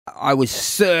I was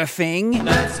surfing.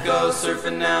 Let's go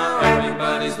surfing now.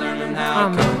 Everybody's learning how.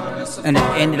 And it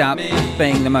ended up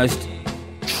being the most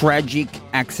tragic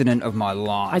accident of my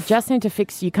life. I just need to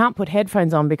fix. You can't put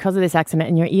headphones on because of this accident,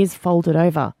 and your ears folded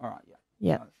over. All right,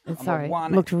 yeah. Sorry,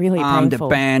 one looked really armed painful.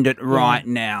 bandit right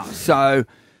now. So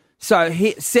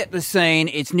set the scene.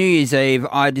 It's New Year's Eve.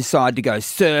 I decide to go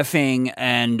surfing,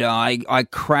 and I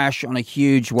crash on a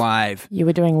huge wave. You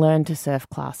were doing learn to surf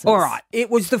classes. All right. It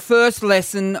was the first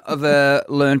lesson of a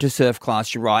learn to surf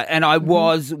class, you're right. And I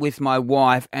was with my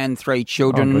wife and 3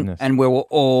 children, and we were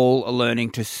all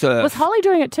learning to surf. Was Holly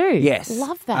doing it too? Yes.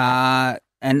 Love that.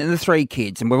 And the 3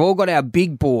 kids. And we've all got our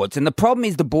big boards. And the problem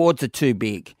is the boards are too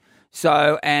big.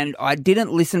 So, and I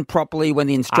didn't listen properly when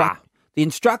the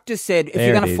instructor said, if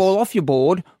you're going to fall off your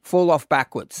board, fall off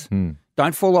backwards.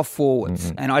 Don't fall off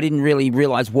forwards. And I didn't really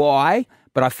realise why,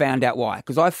 but I found out why.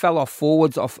 Because I fell off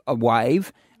forwards off a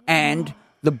wave, and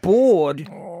the board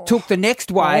took the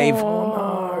next wave,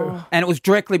 and it was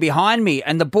directly behind me.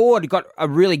 And the board got a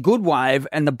really good wave,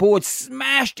 and the board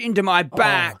smashed into my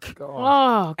back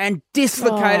and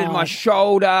dislocated my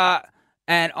shoulder.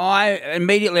 And I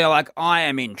immediately I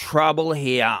am in trouble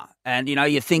here. And, you know,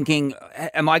 you're thinking,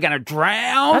 am I going to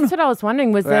drown? That's what I was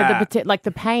wondering. Was there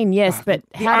the pain? Yes, but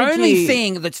how The did only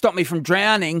thing that stopped me from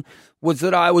drowning was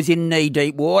that I was in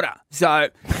knee-deep water. So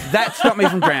that stopped me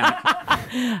from drowning.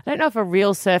 I don't know if a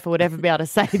real surfer would ever be able to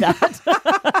say that.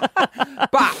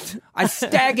 But I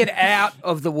staggered out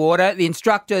of the water. The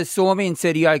instructor saw me and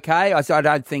said, "Are you okay?" I said, "I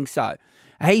don't think so."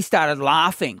 He started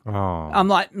laughing. I'm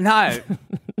like, "No,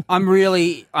 I'm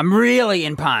really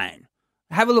in pain.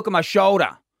 Have a look at my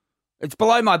shoulder. It's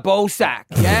below my ball sack,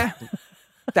 yeah?"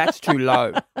 That's too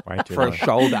low for a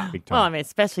shoulder. Big time. Well, I mean,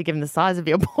 especially given the size of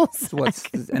your ball sack.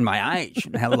 And my age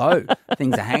and how low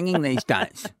things are hanging these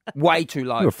days. Way too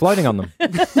low. You were floating on them.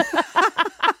 It's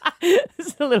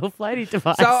a little floaty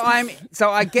device.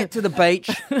 So I get to the beach.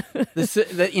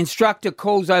 The instructor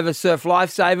calls over surf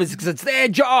lifesavers because it's their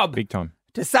job. Big time.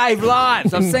 To save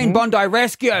lives. I've seen Bondi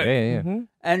Rescue. Yeah.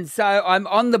 And so I'm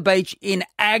on the beach in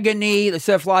agony. The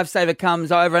surf lifesaver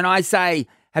comes over and I say,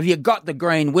 "Have you got the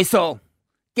green whistle?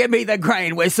 Give me the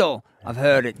green whistle." I've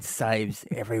heard it saves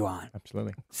everyone.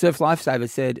 Absolutely. Surf lifesaver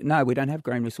said, "No, we don't have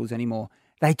green whistles anymore."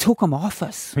 They took them off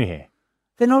us. Yeah.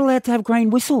 They're not allowed to have green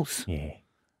whistles. Yeah.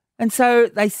 And so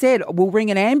they said, "We'll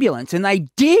ring an ambulance." And they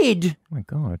did. Oh, my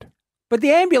God. But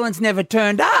the ambulance never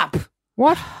turned up.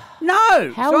 What?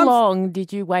 No. How long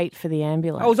did you wait for the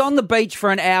ambulance? I was on the beach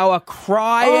for an hour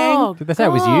crying. Oh, did they say it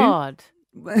was you?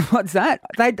 What's that?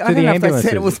 I don't know if they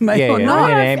said it was me or yeah,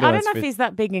 not. I don't know if he's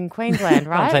that big in Queensland,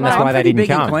 right? I'm saying that's why they didn't big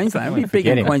come. in Queensland. It'd be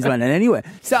big in Queensland and anywhere.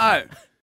 So